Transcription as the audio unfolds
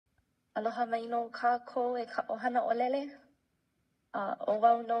Aloha mai no ka ko e ka ohana olele. O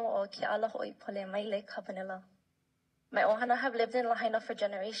wau no o ki ala hoi pole maile ka vanilla. My ohana have lived in Lahaina for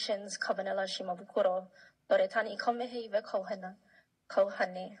generations, ka vanilla shimabukuro. Loretani komehe iwe kohana,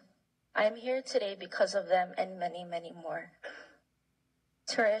 kohane. I am here today because of them and many, many more.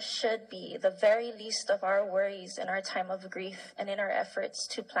 Tourists should be the very least of our worries in our time of grief and in our efforts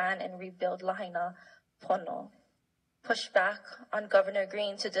to plan and rebuild Lahaina pono. Push back on Governor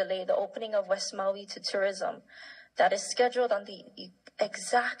Green to delay the opening of West Maui to tourism that is scheduled on the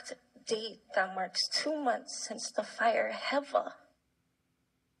exact date that marks 2 months since the fire Heva.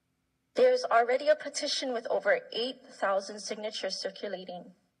 There's already a petition with over 8,000 signatures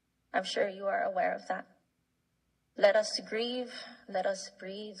circulating. I'm sure you are aware of that. Let us grieve, let us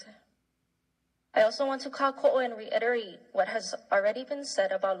breathe. I also want to call ko'o and reiterate what has already been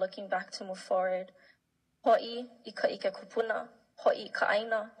said about looking back to move forward. Ho'i I ka ike kupuna, ho'i ka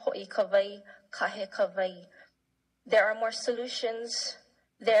aina, ho'i ka wai, kahe ka wai. There are more solutions.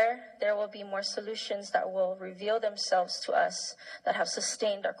 There will be more solutions that will reveal themselves to us that have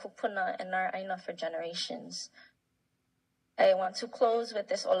sustained our kupuna and our aina for generations. I want to close with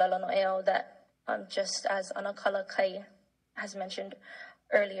this olelo no'eo that just as Anakala Kai has mentioned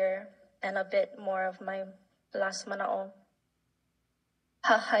earlier, and a bit more of my last mana'o.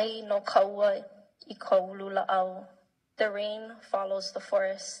 Hahai no kaua I kaulula'au. The rain follows the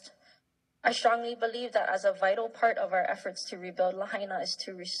forest. I strongly believe that as a vital part of our efforts to rebuild Lahaina is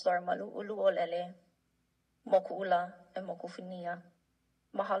to restore malu'ulu'olele, moku'ula, and moku'unia.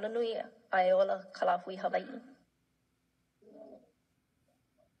 Mahalo nui, Aeola Kalahui Hawaii.